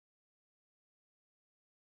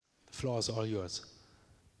The floor is all yours.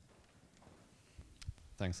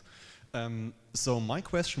 Thanks. So my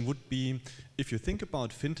question would be, if you think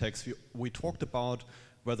about FinTechs, we talked about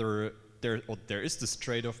whether there is this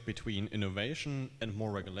trade-off between innovation and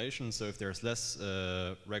more regulation. So if there's less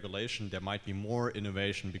regulation, there might be more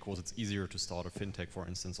innovation because it's easier to start a FinTech, for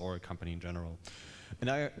instance, or a company in general. And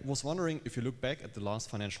I was wondering, if you look back at the last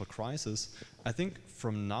financial crisis, I think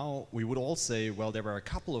from now we would all say, well, there were a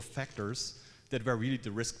couple of factors that were really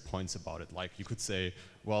the risk points about it. Like you could say,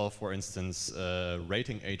 well, for instance,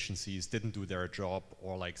 rating agencies didn't do their job,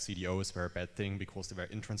 or like CDOs were a bad thing because they were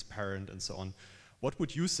intransparent and so on. What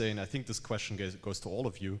would you say, and I think this question goes to all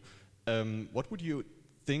of you, what would you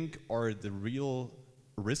think are the real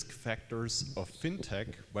risk factors of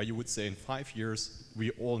FinTech where you would say in 5 years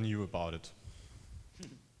we all knew about it?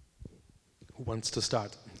 Who wants to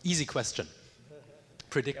start? Easy question.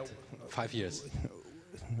 Predict 5 years.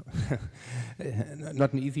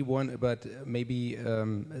 Not an easy one, but maybe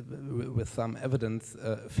with some evidence,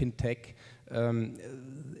 FinTech,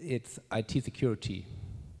 it's IT security.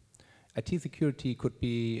 IT security could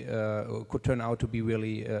turn out to be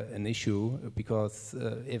really an issue, because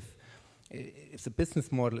if the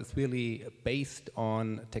business model is really based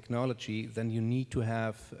on technology, then you need to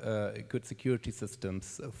have good security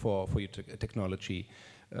systems for your technology.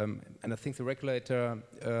 And I think the regulator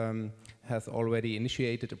has already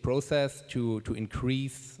initiated a process to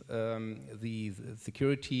increase the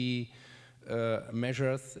security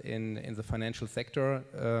measures in the financial sector.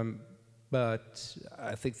 But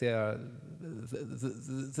I think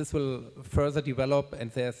this will further develop, and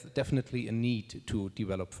there's definitely a need to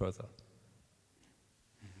develop further.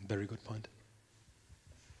 Very good point.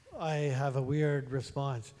 I have a weird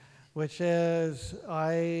response, which is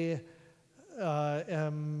I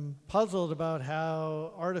am puzzled about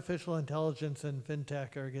how artificial intelligence and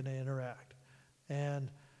FinTech are going to interact. And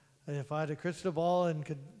if I had a crystal ball and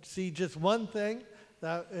could see just one thing,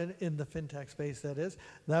 that in the FinTech space, that is,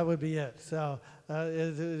 that would be it. So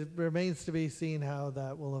it remains to be seen how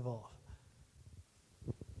that will evolve.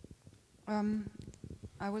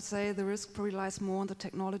 I would say the risk probably lies more on the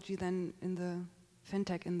technology than in the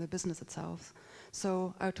FinTech, in the business itself.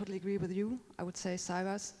 So I totally agree with you. I would say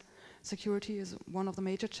cyber security is one of the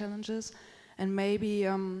major challenges, and maybe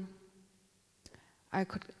I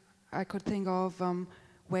could think of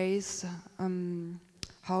ways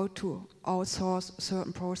how to outsource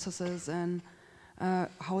certain processes and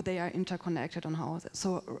how they are interconnected, and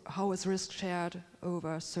how is risk shared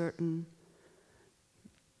over certain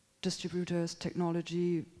distributors,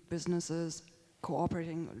 technology, businesses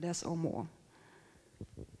cooperating less or more.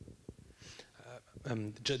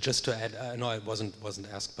 Just to add, I know I wasn't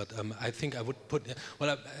asked, but I think I would put.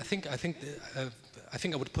 Well, I think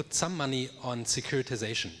I would put some money on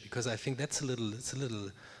securitization, because I think that's a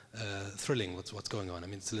little thrilling. What's going on? I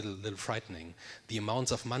mean, it's a little frightening. The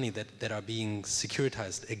amounts of money that are being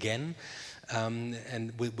securitized again,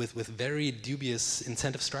 and with very dubious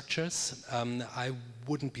incentive structures. I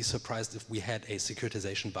wouldn't be surprised if we had a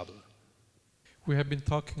securitization bubble. We have been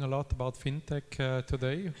talking a lot about FinTech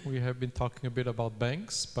today. We have been talking a bit about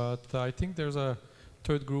banks, but I think there's a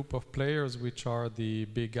third group of players which are the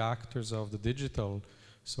big actors of the digital,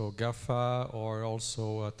 so GAFA, or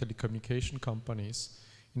also telecommunication companies.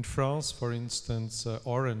 In France, for instance,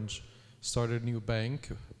 Orange started a new bank,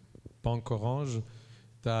 Banque Orange,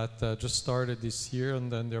 that just started this year,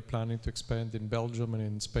 and then they're planning to expand in Belgium and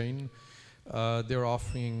in Spain. They're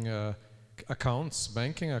offering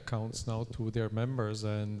banking accounts now to their members,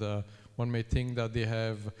 and one may think that they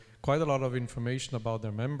have quite a lot of information about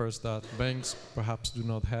their members that banks perhaps do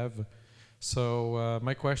not have. So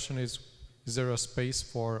my question is there a space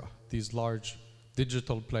for these large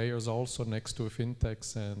digital players also next to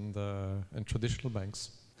FinTechs and traditional banks?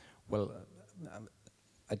 Well,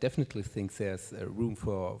 I definitely think there's room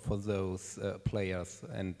for those players,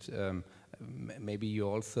 and maybe you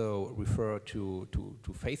also refer to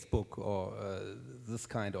Facebook or this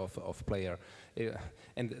kind of player.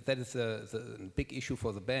 And that is a big issue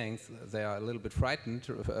for the banks. They are a little bit frightened,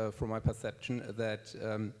 from my perception, that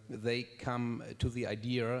they come to the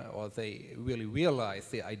idea, or they really realize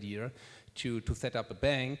the idea, to set up a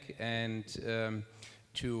bank and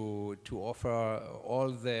to offer all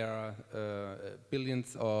their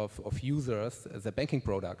billions of users their banking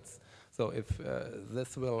products. So if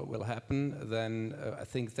this will happen, then I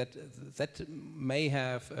think that may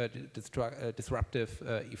have a disruptive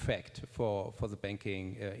effect for the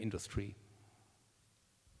banking industry.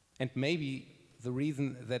 And maybe the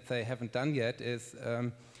reason that they haven't done yet is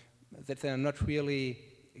that they are not really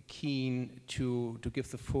keen to give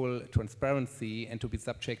the full transparency and to be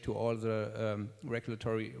subject to all the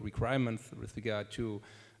regulatory requirements with regard to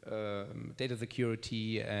data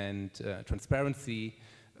security and transparency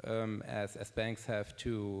as banks have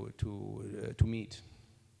to meet.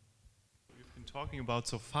 We've been talking about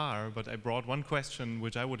so far, but I brought one question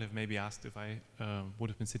which I would have maybe asked if I would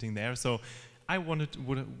have been sitting there. So I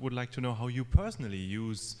would like to know how you personally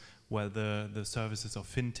use the services of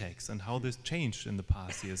FinTechs and how this changed in the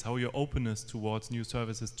past years, how your openness towards new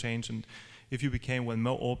services changed, and if you became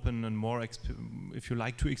more open and more, if you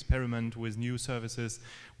like to experiment with new services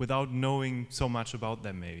without knowing so much about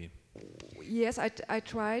them maybe. Yes, I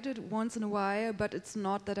tried it once in a while, but it's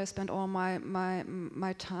not that I spend all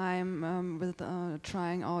my time with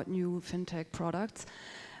trying out new FinTech products.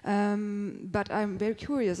 But I'm very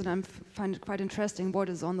curious, and I find it quite interesting what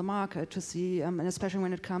is on the market to see, and especially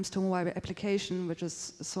when it comes to mobile application, which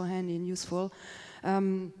is so handy and useful.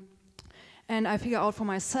 And I figure out for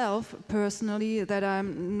myself personally that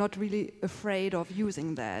I'm not really afraid of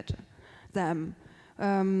using them,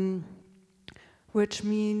 which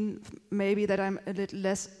means maybe that I'm a little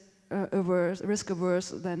less risk averse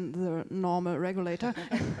than the normal regulator.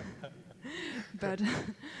 But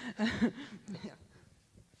yeah.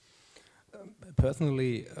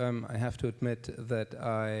 Personally, I have to admit that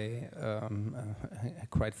I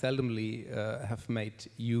quite seldomly have made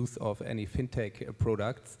use of any FinTech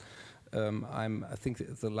products. I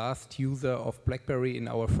think the last user of BlackBerry in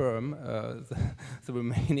our firm. The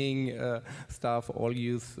remaining staff all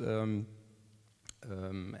use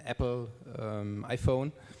Apple,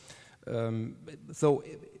 iPhone. So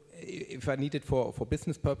if I need it for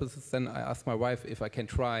business purposes, then I ask my wife if I can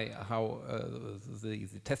try how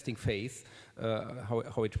the testing phase,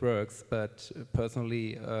 how it works. But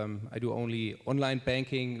personally, I do only online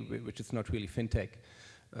banking, which is not really FinTech,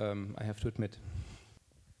 I have to admit.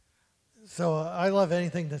 So I love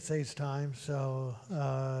anything that saves time. So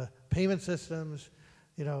payment systems,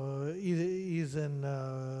 ease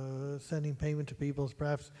in sending payment to people is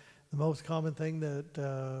perhaps the most common thing that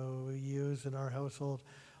we use in our household.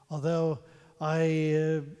 Although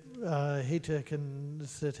I hate to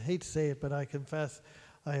say it, but I confess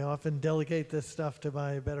I often delegate this stuff to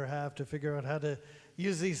my better half to figure out how to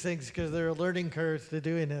use these things because there are learning curves to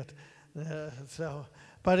doing it.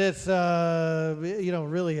 But it's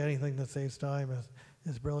really anything that saves time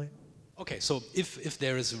is brilliant. Okay, so if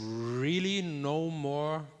there is really no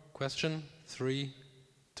more question, 3,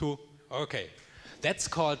 2, okay. That's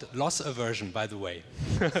called loss aversion, by the way.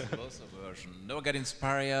 Loss aversion. No, I got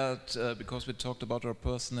inspired because we talked about our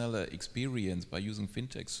personal experience by using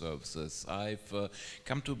FinTech services. I've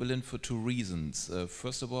come to Berlin for 2 reasons.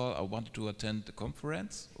 First of all, I wanted to attend the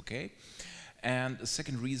conference, okay? And the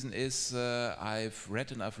second reason is I've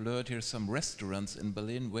read and I've learned here some restaurants in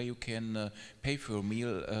Berlin where you can pay for a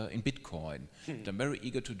meal in Bitcoin. And I'm very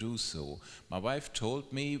eager to do so. My wife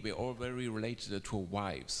told me we're all very related to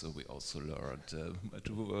wives, so we also learned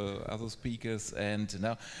to other speakers. And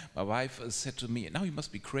now my wife said to me, now you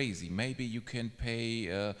must be crazy. Maybe you can pay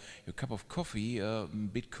your cup of coffee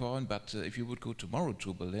in Bitcoin, but if you would go tomorrow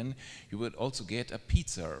to Berlin, you would also get a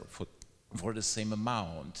pizza for the same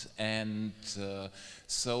amount. And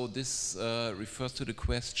so this refers to the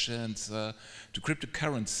questions to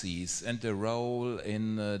cryptocurrencies and their role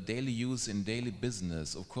in daily use in daily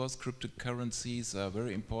business. Of course, cryptocurrencies are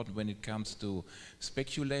very important when it comes to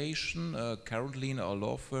speculation. Currently in our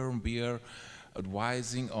law firm we are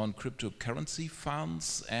advising on cryptocurrency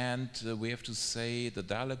funds, and we have to say the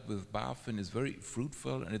dialogue with BaFin is very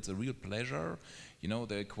fruitful and it's a real pleasure.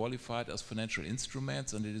 They're qualified as financial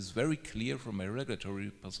instruments, and it is very clear from a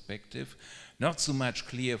regulatory perspective, not so much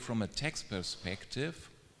clear from a tax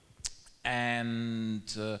perspective. And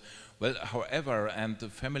however, and the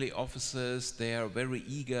family offices, they are very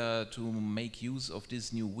eager to make use of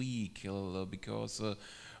this new vehicle because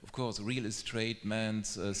of course, real estate,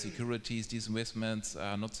 securities, these investments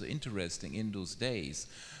are not so interesting in those days.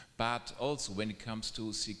 But also when it comes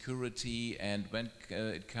to security and when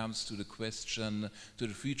it comes to the question, to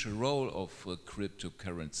the future role of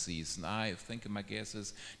cryptocurrencies. And I think my guess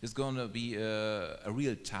is there's going to be a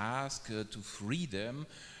real task to free them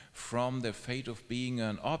from the fate of being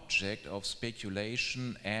an object of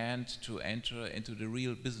speculation and to enter into the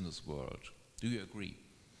real business world. Do you agree?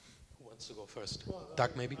 Who wants to go first? Well,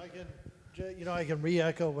 Doug, maybe? I can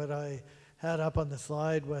re-echo what I had up on the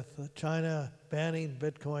slide with China banning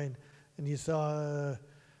Bitcoin, and you saw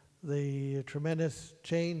the tremendous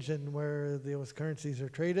change in where those currencies are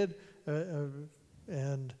traded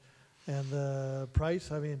and the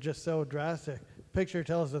price. I mean, just so drastic. Picture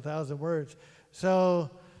tells 1,000 words. So,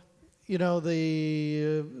 you know,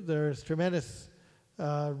 there's tremendous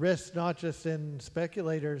risk, not just in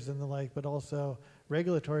speculators and the like, but also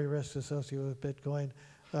regulatory risks associated with Bitcoin.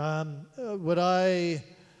 Would I,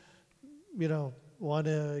 you know, want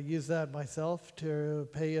to use that myself to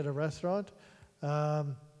pay at a restaurant?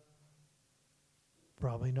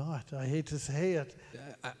 Probably not. I hate to say it.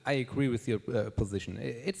 I agree with your position.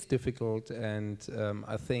 It's difficult, and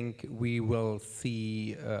I think we will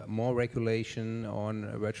see more regulation on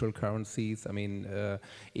virtual currencies. I mean,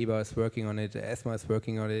 EBA is working on it, ESMA is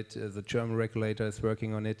working on it, the German regulator is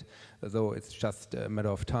working on it, though it's just a matter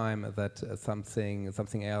of time that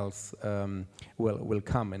something else will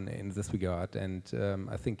come in this regard. And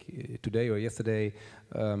I think today or yesterday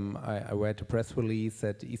I read a press release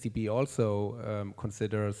that ECB also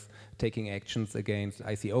considers taking actions against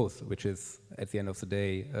ICOs, which is, at the end of the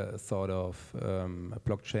day, sort of a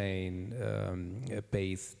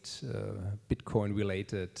blockchain-based,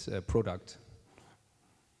 Bitcoin-related product.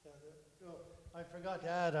 I forgot to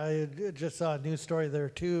add, I just saw a news story. There are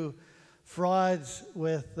 2 frauds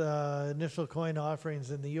with initial coin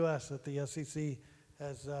offerings in the US that the SEC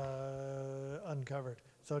has uncovered,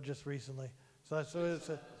 so just recently. So it's a... as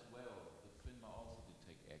well. The FINMA also did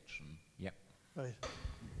take action. Yep. Right.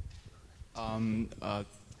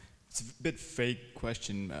 It's a bit vague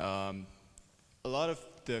question. A lot of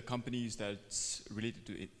the companies that's related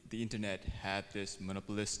to the internet had this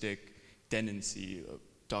monopolistic tendency.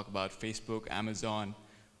 Talk about Facebook, Amazon,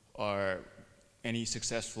 or any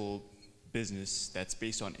successful business that's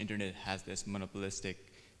based on internet has this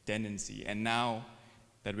monopolistic tendency. And now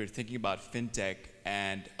that we're thinking about FinTech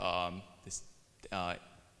and this,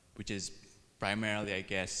 which is primarily, I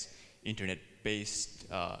guess, internet-based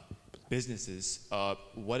businesses,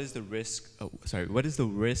 what is the risk? What is the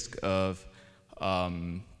risk of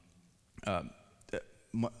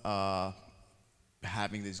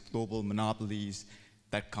having these global monopolies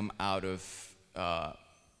that come out of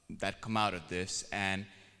this? And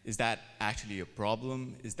is that actually a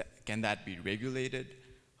problem? Can that be regulated?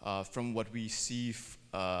 From what we see,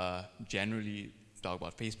 generally, talk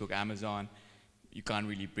about Facebook, Amazon, you can't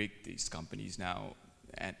really break these companies now.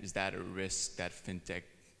 And is that a risk that FinTech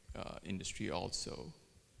industry also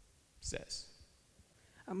says?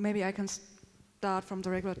 Maybe I can start from the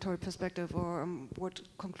regulatory perspective, or what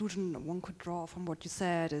conclusion one could draw from what you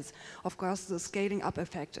said is, of course, the scaling up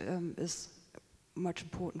effect is much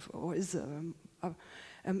important, is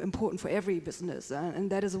important for every business, and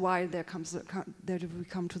that is why there we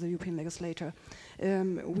come to the European legislator.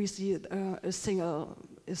 We see a single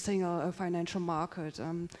financial market,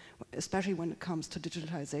 especially when it comes to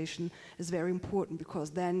digitalization, is very important,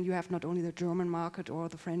 because then you have not only the German market or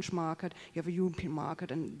the French market, you have a European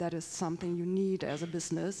market, and that is something you need as a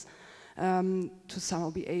business to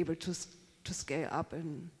somehow be able to scale up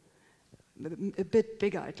and a bit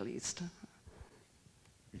bigger at least.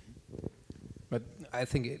 But I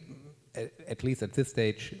think, at least at this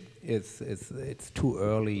stage, it's too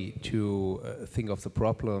early to think of the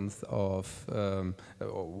problems of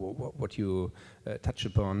what you touch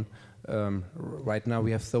upon. Right now,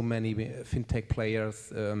 we have so many fintech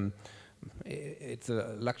players. It's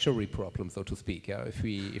a luxury problem, so to speak. Yeah, if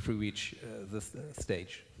we reach this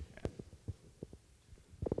stage.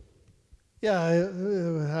 Yeah, I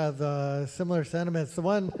have similar sentiments. The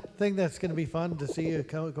one thing that's going to be fun to see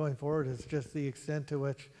going forward is just the extent to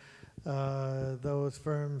which those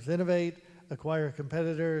firms innovate, acquire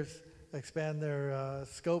competitors, expand their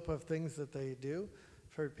scope of things that they do.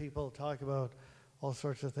 I've heard people talk about all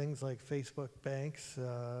sorts of things like Facebook banks,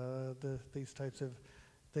 these types of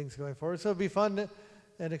things going forward. So it'll be fun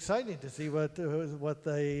and exciting to see what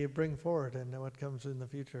they bring forward and what comes in the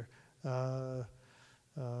future.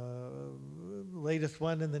 Latest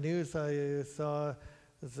one in the news I saw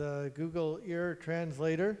is a Google ear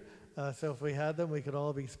translator. So if we had them, we could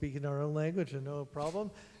all be speaking our own language and no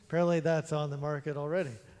problem. Apparently that's on the market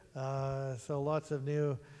already. So lots of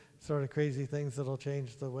new sort of crazy things that'll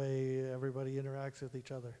change the way everybody interacts with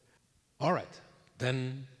each other. All right,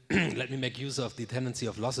 then let me make use of the tendency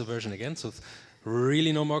of loss aversion again. So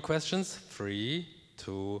really no more questions. 3,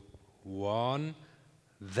 2, 1.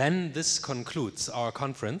 Then this concludes our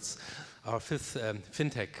conference, our 5th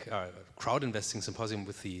FinTech Crowdinvesting Symposium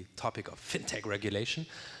with the topic of FinTech regulation.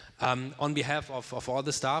 On behalf of all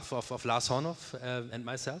the staff of Lars Hornuf and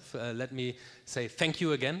myself, let me say thank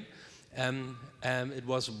you again. It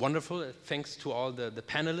was wonderful. Thanks to all the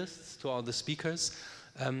panelists, to all the speakers,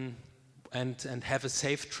 and have a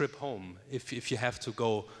safe trip home if you have to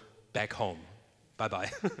go back home.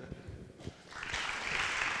 Bye-bye.